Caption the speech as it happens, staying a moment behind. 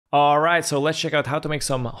Alright, so let's check out how to make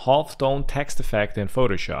some halftone text effect in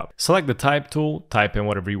Photoshop. Select the type tool, type in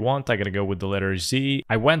whatever you want. I'm gonna go with the letter Z.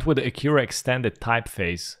 I went with the Acura extended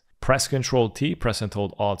typeface. Press Ctrl T, press and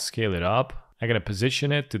hold Alt, scale it up. I'm gonna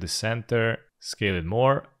position it to the center, scale it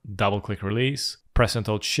more, double click release. Press and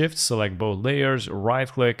hold Shift, select both layers,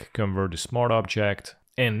 right click, convert to smart object.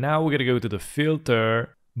 And now we're gonna go to the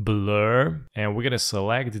filter, blur, and we're gonna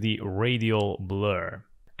select the radial blur.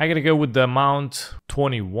 I'm gonna go with the amount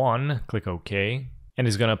 21, click OK, and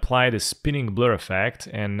it's gonna apply the spinning blur effect.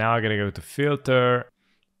 And now I'm gonna go to filter,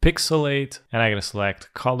 pixelate, and I'm gonna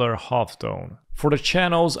select color halftone. For the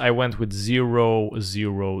channels, I went with 0,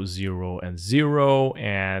 0, 0, and 0,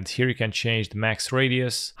 and here you can change the max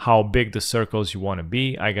radius, how big the circles you want to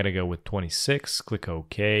be. I gotta go with 26, click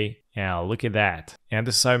OK, and look at that. And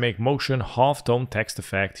this is how I make motion halftone text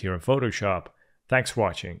effect here in Photoshop. Thanks for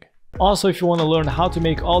watching. Also, if you want to learn how to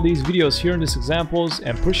make all these videos here in these examples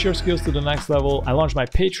and push your skills to the next level, I launched my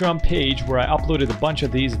Patreon page where I uploaded a bunch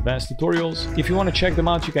of these advanced tutorials. If you want to check them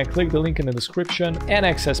out, you can click the link in the description and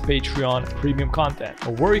access Patreon premium content,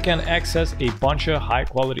 where you can access a bunch of high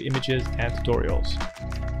quality images and tutorials.